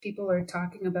people are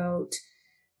talking about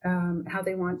how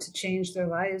they want to change their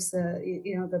lives.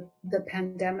 The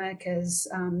pandemic has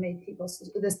made people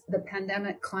the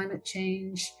pandemic, climate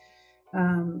change,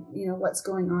 what's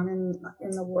going on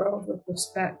in the world with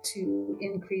respect to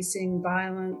increasing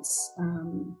violence.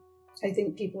 I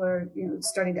think people are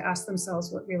starting to ask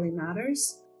themselves what really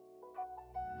matters.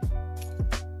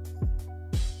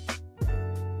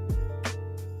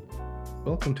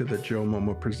 Welcome to the Joe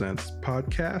Momo Presents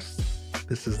podcast.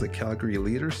 This is the Calgary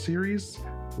Leaders Series.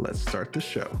 Let's start the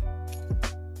show.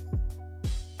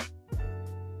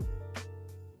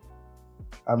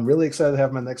 I'm really excited to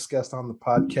have my next guest on the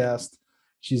podcast.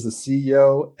 She's the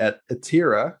CEO at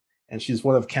Atira, and she's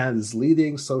one of Canada's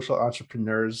leading social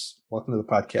entrepreneurs. Welcome to the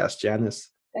podcast, Janice.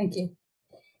 Thank you.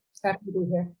 Happy to be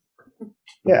here.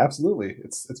 Yeah, absolutely.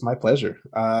 It's my pleasure.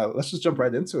 Let's just jump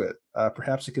right into it.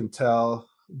 Perhaps you can tell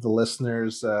the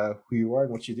listeners who you are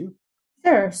and what you do.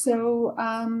 Sure. So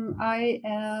I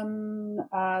am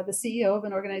the CEO of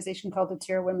an organization called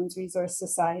Atira Women's Resource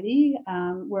Society.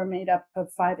 We're made up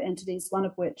of 5 entities, one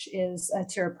of which is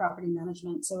Atira Property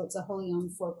Management. So it's a wholly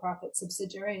owned for-profit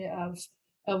subsidiary of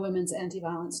a women's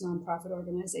anti-violence nonprofit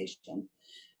organization.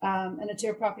 And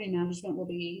Atira Property Management will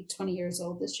be 20 years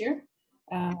old this year.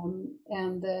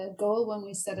 And the goal when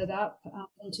we set it up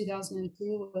in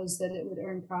 2002 was that it would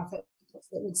earn profit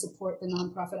that would support the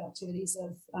nonprofit activities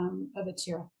of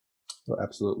Atira. Well,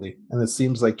 absolutely. And it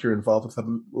seems like you're involved with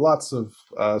lots of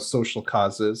social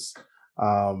causes.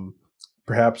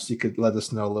 Perhaps you could let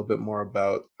us know a little bit more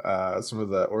about some of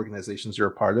the organizations you're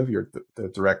a part of. You're the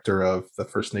director of the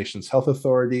First Nations Health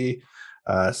Authority,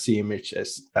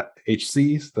 CMHC,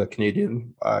 the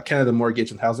Canada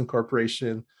Mortgage and Housing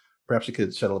Corporation. Perhaps you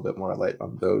could shed a little bit more light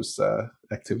on those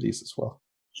activities as well.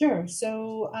 Sure.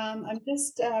 So I'm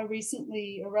just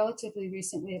relatively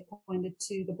recently appointed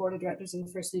to the board of directors of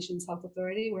the First Nations Health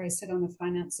Authority, where I sit on the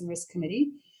Finance and Risk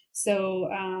Committee. So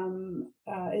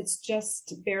it's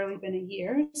just barely been a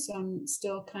year. So I'm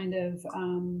still kind of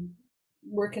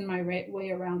working my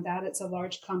way around that. It's a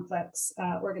large, complex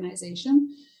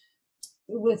organization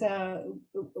with an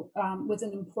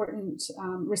important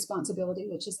responsibility,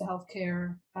 which is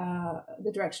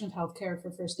the direction of healthcare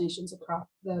for First Nations across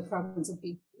the province of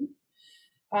BC.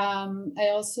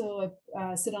 I also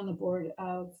sit on the board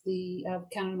of the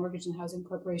Canada Mortgage and Housing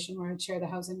Corporation, where I chair the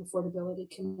Housing Affordability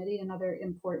Committee, another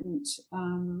important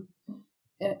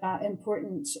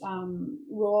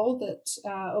role that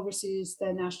oversees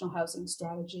the National Housing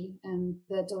Strategy and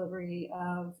the delivery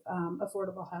of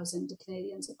affordable housing to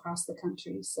Canadians across the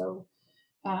country. So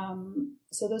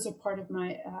those are part of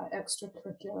my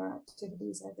extracurricular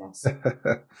activities, I guess.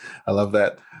 I love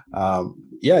that.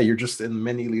 You're just in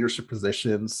many leadership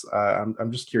positions.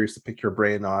 I'm just curious to pick your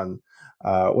brain on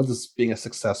what does being a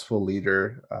successful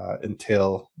leader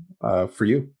entail for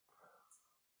you?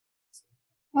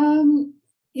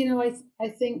 I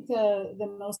think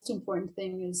the most important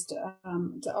thing is to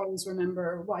always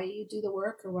remember why you do the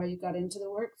work or why you got into the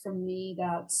work. For me,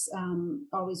 that's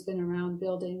always been around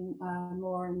building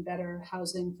more and better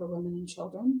housing for women and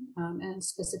children, and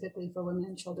specifically for women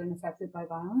and children affected by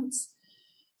violence.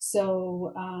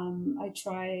 So I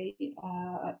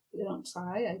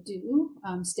do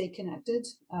stay connected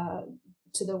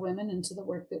to the women and to the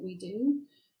work that we do.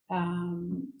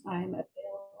 I'm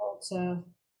available to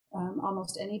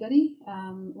almost anybody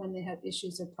when they have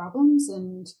issues or problems,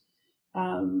 and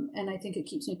I think it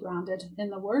keeps me grounded in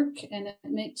the work, and it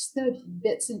makes the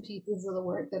bits and pieces of the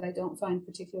work that I don't find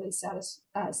particularly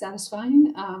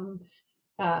satisfying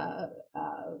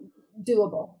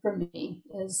doable for me.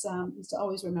 Is to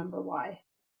always remember why.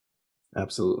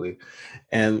 Absolutely.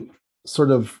 And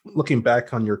sort of looking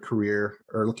back on your career,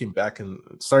 or looking back and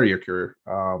start of your career,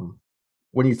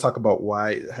 when you talk about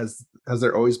why, has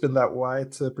there always been that why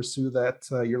to pursue that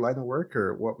your line of work,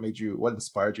 or what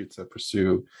inspired you to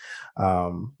pursue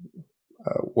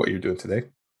what you're doing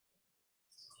today?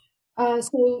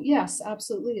 So yes,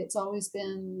 absolutely. It's always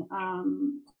been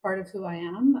part of who I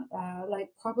am.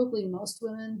 Like probably most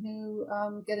women who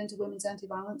get into women's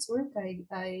anti-violence work, I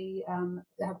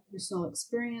have personal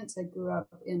experience. I grew up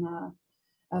in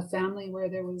a family where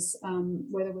there was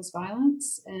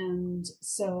violence, and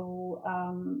so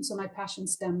my passion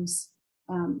stems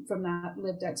from that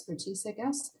lived expertise, I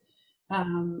guess.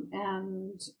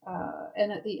 And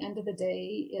at the end of the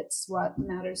day, it's what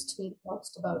matters to me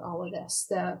most about all of this.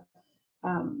 The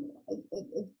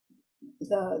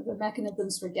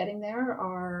mechanisms for getting there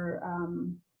are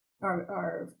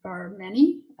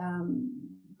many,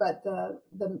 but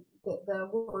the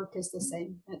work is the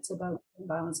same. It's about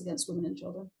violence against women and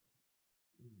children.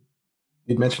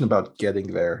 You mentioned about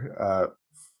getting there.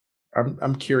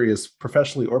 I'm curious,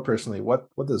 professionally or personally, what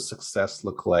does success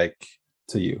look like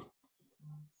to you?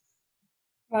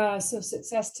 So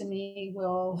success to me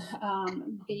will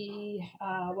be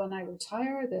when I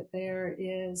retire, that there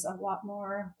is a lot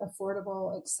more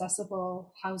affordable,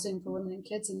 accessible housing for women and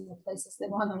kids in the places they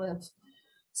want to live.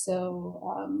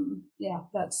 So yeah,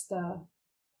 that's the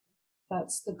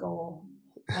goal.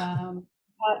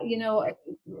 You know,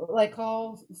 like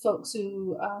all folks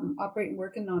who operate and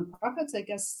work in nonprofits, I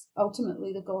guess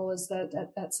ultimately the goal is that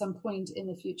at some point in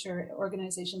the future,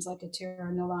 organizations like Atira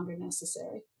are no longer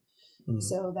necessary, Mm,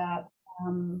 so that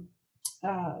um,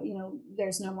 you know,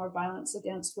 there's no more violence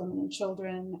against women and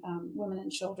children. Women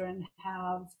and children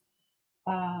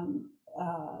um,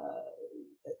 uh,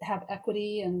 have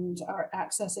equity and are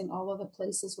accessing all of the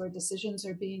places where decisions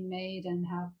are being made, and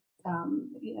have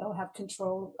you know, have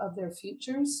control of their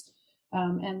futures.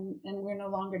 And we're no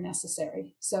longer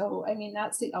necessary. So I mean,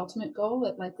 that's the ultimate goal.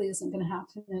 It likely isn't going to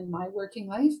happen in my working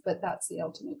life, but that's the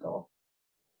ultimate goal.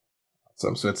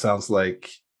 so it sounds like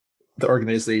the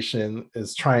organization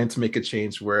is trying to make a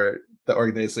change where the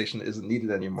organization isn't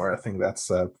needed anymore. I think that's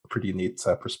a pretty neat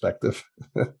perspective.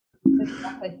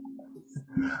 Exactly.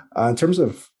 In terms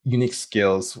of unique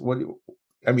skills,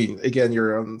 I mean, again,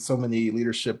 you're on so many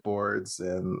leadership boards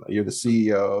and you're the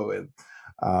CEO. And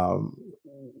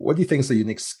what do you think is the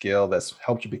unique skill that's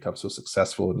helped you become so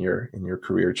successful in your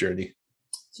career journey?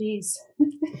 Geez,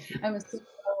 I'm a CEO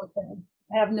with them.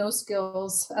 I have no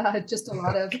skills, just a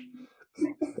lot of.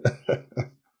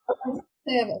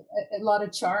 They have a lot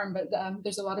of charm, but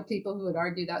there's a lot of people who would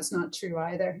argue that's not true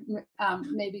either.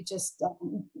 Maybe just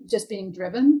being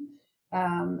driven,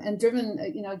 and driven,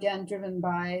 you know, again, driven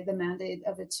by the mandate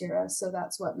of Atira. So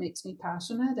that's what makes me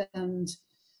passionate, and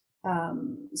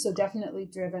so definitely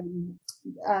driven.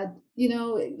 You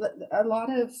know, a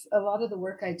lot of the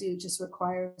work I do just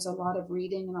requires a lot of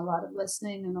reading and a lot of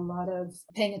listening and a lot of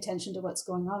paying attention to what's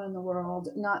going on in the world,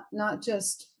 not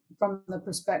just from the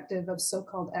perspective of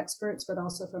so-called experts, but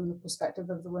also from the perspective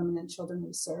of the women and children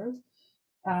we serve.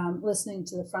 Listening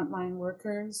to the frontline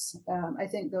workers, I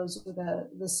think those are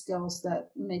the skills that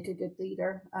make a good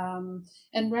leader,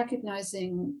 and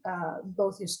recognizing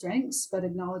both your strengths, but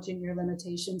acknowledging your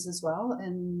limitations as well,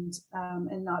 and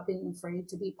not being afraid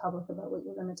to be public about what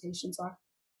your limitations are.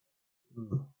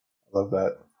 Mm, I love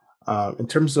that. In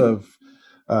terms of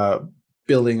uh,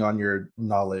 building on your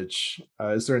knowledge,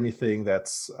 is there anything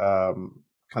that's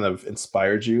kind of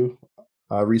inspired you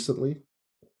recently?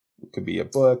 It could be a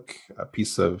book, a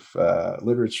piece of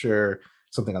literature,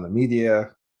 something on the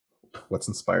media. What's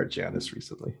inspired Janice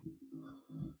recently?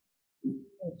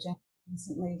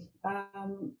 Recently,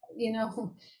 you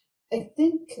know, I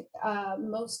think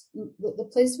the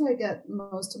place where I get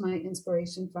most of my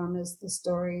inspiration from is the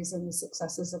stories and the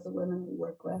successes of the women we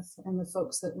work with and the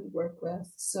folks that we work with.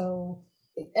 So,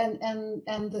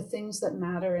 and the things that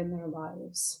matter in their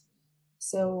lives.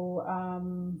 So,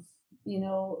 you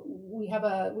know, we have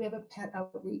a pet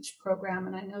outreach program,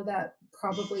 and I know that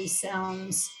probably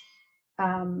sounds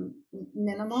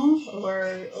minimal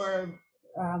or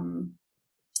um,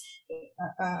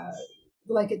 uh,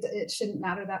 like it shouldn't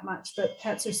matter that much, but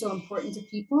pets are so important to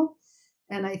people.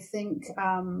 And I think,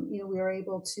 you know, we are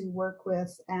able to work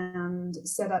with and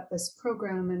set up this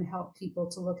program and help people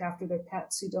to look after their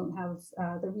pets who don't have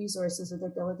the resources or the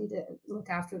ability to look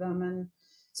after them. And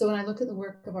so when I look at the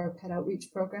work of our pet outreach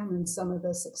program and some of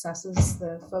the successes,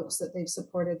 the folks that they've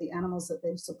supported, the animals that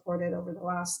they've supported over the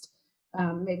last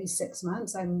maybe 6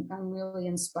 months, I'm really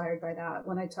inspired by that.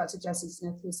 When I talk to Jessie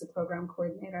Smith, who's the program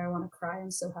coordinator, I want to cry. I'm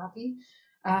so happy.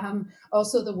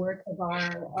 Also, the work of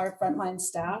our frontline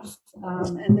staff,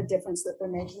 and the difference that they're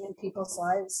making in people's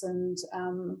lives, and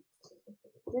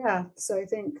yeah. So I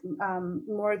think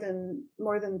more than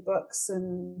books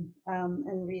and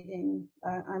reading,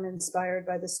 I'm inspired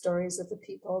by the stories of the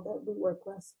people that we work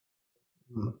with.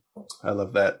 Mm, I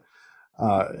love that.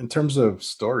 In terms of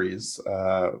stories,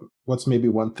 what's maybe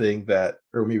one thing that,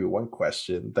 or maybe one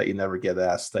question that you never get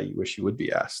asked that you wish you would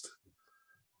be asked?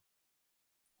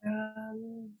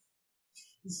 Um,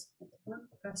 One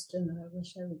question that I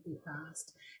wish I would be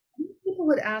asked. People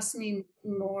would ask me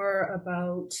more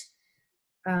about,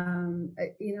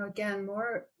 you know, again,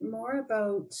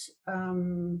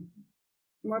 um,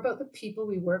 more about the people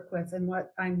we work with and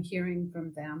what I'm hearing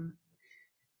from them.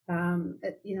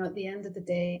 You know, at the end of the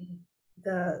day,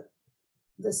 the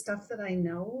the stuff that I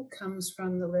know comes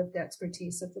from the lived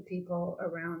expertise of the people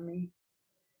around me.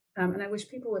 And I wish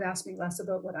people would ask me less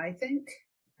about what I think,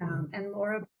 and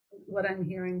more about what I'm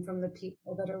hearing from the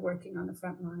people that are working on the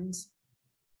front lines.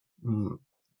 Mm,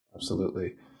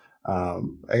 absolutely.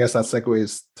 I guess that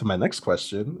segues to my next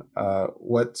question.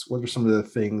 What are some of the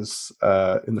things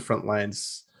in the front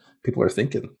lines people are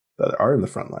thinking that are in the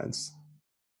front lines?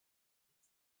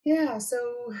 Yeah, so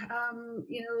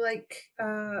like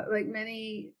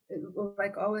many,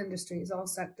 like all industries, all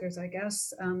sectors, I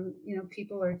guess,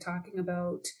 people are talking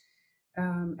about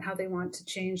how they want to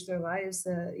change their lives.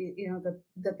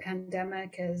 The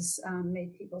pandemic has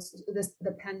made people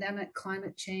the pandemic,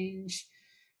 climate change,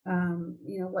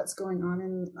 what's going on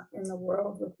in the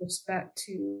world with respect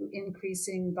to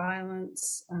increasing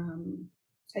violence.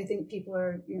 I think people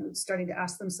are starting to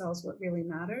ask themselves what really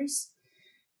matters.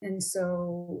 And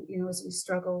so, as we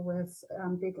struggle with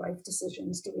big life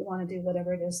decisions, do we want to do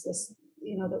whatever it is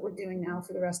that we're doing now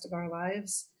for the rest of our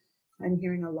lives? I'm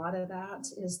hearing a lot of that.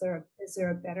 Is there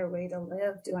a better way to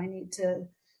live? Do I need to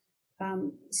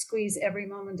squeeze every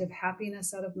moment of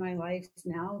happiness out of my life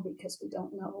now because we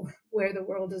don't know where the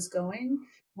world is going?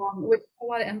 Which a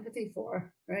lot of empathy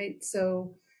for, right?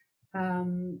 So, I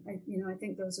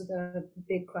think those are the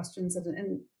big questions,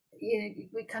 and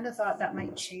we kind of thought that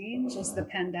might change as the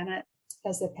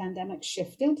pandemic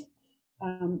shifted.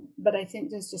 But I think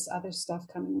there's just other stuff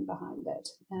coming in behind it.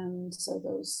 And so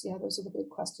those are the big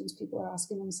questions people are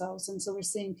asking themselves. And so we're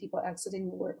seeing people exiting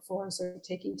the workforce or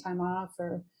taking time off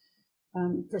or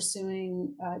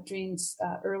pursuing dreams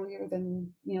earlier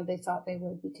than they thought they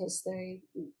would, because they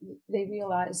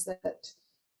realize that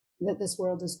this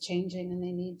world is changing, and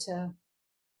they need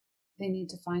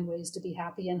to find ways to be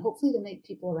happy and hopefully to make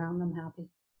people around them happy.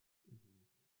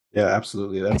 Yeah,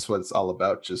 absolutely. That's what it's all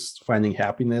about. Just finding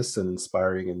happiness and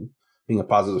inspiring and being a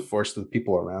positive force to the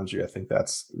people around you. I think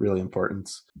that's really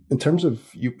important. In terms of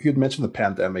you'd mentioned the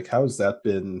pandemic, how has that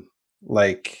been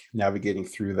like navigating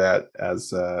through that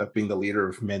as being the leader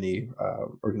of many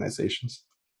organizations?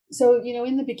 So,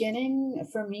 in the beginning,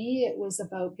 for me, it was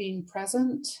about being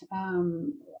present,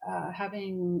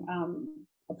 having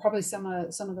probably some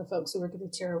of the folks who work at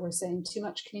Atira were saying too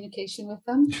much communication with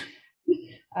them.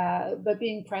 But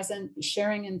being present,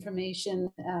 sharing information,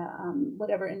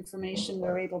 whatever information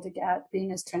we're able to get,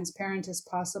 being as transparent as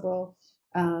possible,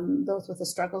 both with the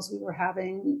struggles we were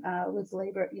having with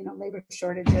labor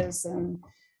shortages and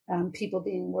people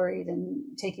being worried and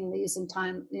taking leaves and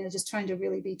time, just trying to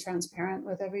really be transparent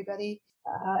with everybody,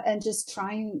 and just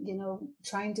trying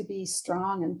to be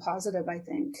strong and positive, I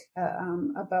think,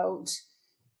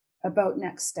 about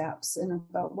next steps and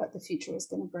about what the future is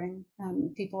going to bring.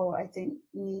 People, I think,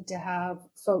 need to have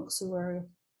folks who are,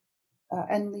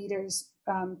 and leaders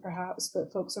perhaps,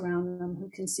 but folks around them who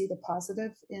can see the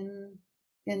positive in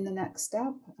the next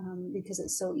step, because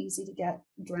it's so easy to get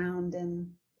drowned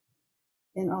in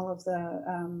all of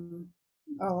the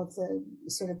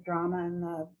sort of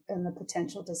drama and the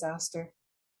potential disaster.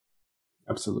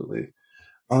 Absolutely.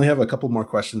 I only have a couple more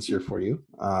questions here for you.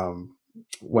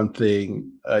 One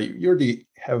thing you already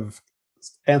have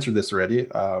answered this already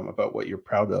about what you're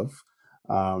proud of.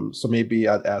 So maybe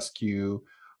I'd ask you,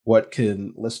 what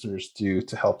can listeners do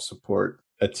to help support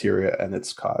Ateria and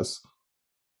its cause?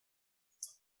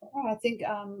 I think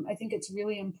it's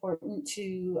really important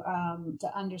to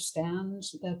understand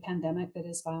the pandemic that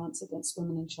is violence against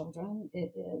women and children.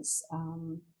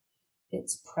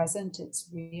 It's present, it's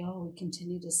real. We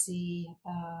continue to see,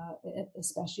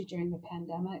 especially during the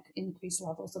pandemic, increased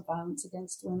levels of violence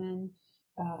against women,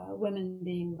 women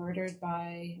being murdered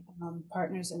by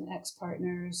partners and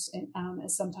ex-partners,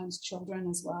 and sometimes children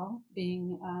as well,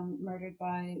 being murdered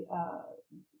by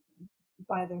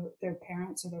their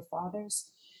parents or their fathers.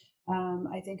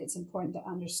 I think it's important to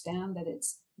understand that.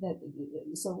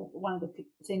 So one of the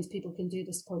things people can do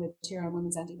to support Atira and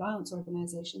women's anti-violence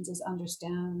organizations is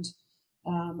understand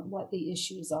what the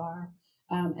issues are,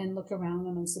 and look around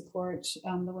them and support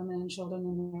the women and children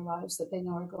in their lives that they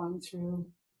know are going through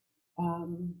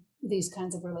these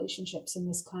kinds of relationships and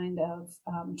this kind of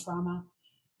trauma,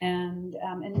 and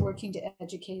working to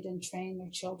educate and train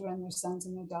their children, their sons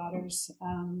and their daughters,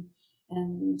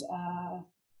 and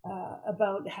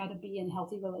about how to be in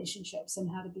healthy relationships and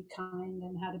how to be kind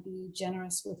and how to be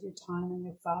generous with your time and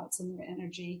your thoughts and your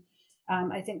energy.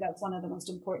 I think that's one of the most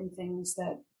important things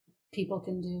that people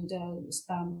can do to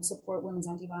support women's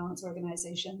anti-violence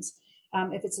organizations.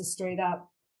 If it's a straight up,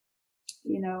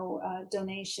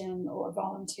 donation or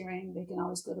volunteering, they can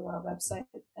always go to our website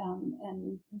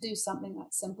and do something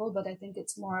that's simple. But I think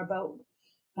it's more about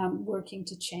working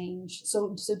to change.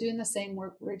 So doing the same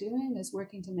work we're doing is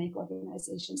working to make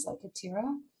organizations like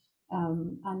Atira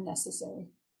unnecessary.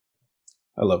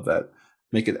 I love that.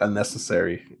 Make it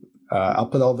unnecessary. I'll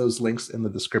put all those links in the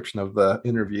description of the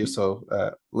interview. So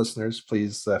listeners,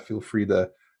 please feel free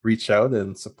to reach out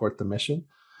and support the mission.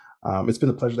 It's been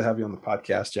a pleasure to have you on the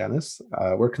podcast, Janice.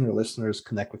 Where can your listeners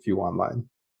connect with you online?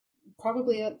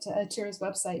 Probably at Atira's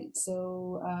website.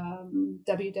 So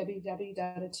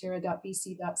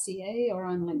www.atira.bc.ca or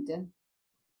on LinkedIn.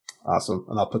 Awesome.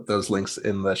 And I'll put those links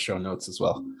in the show notes as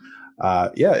well.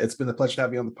 Yeah, it's been a pleasure to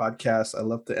have you on the podcast. I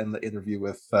love to end the interview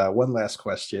with one last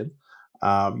question.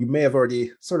 You may have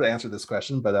already sort of answered this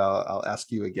question, but I'll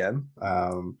ask you again.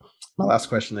 My last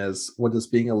question is, what does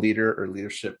being a leader or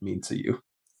leadership mean to you?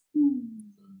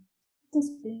 What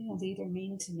does being a leader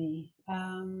mean to me?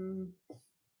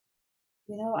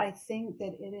 I think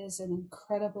that it is an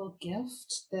incredible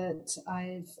gift that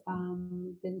I've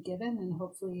been given, and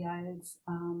hopefully I've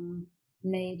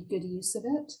made good use of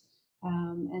it,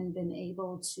 and been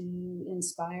able to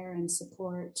inspire and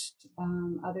support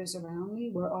others around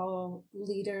me. We're all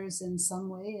leaders in some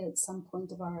way at some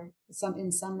point of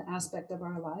in some aspect of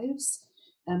our lives,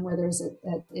 and whether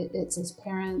it's as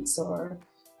parents or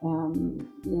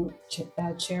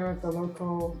chair of the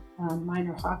local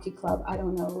minor hockey club. I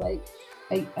don't know. Like,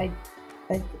 I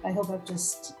hope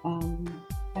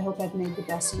I hope I've made the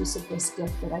best use of this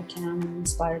gift that I can, and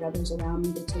inspired others around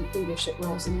me to take leadership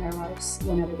roles in their lives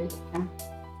whenever they can.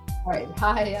 All right.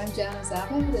 Hi, I'm Janice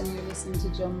Abbott, and you're listening to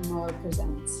Joe Momoa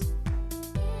Presents.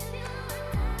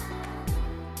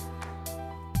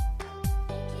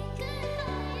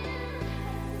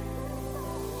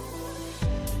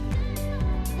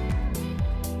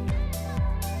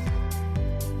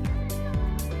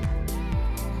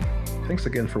 Thanks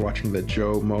again for watching the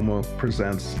Joe Momoa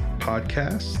Presents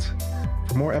podcast.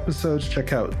 For more episodes,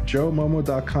 check out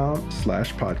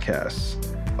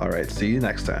joemomo.com/podcasts. All right, see you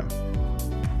next time.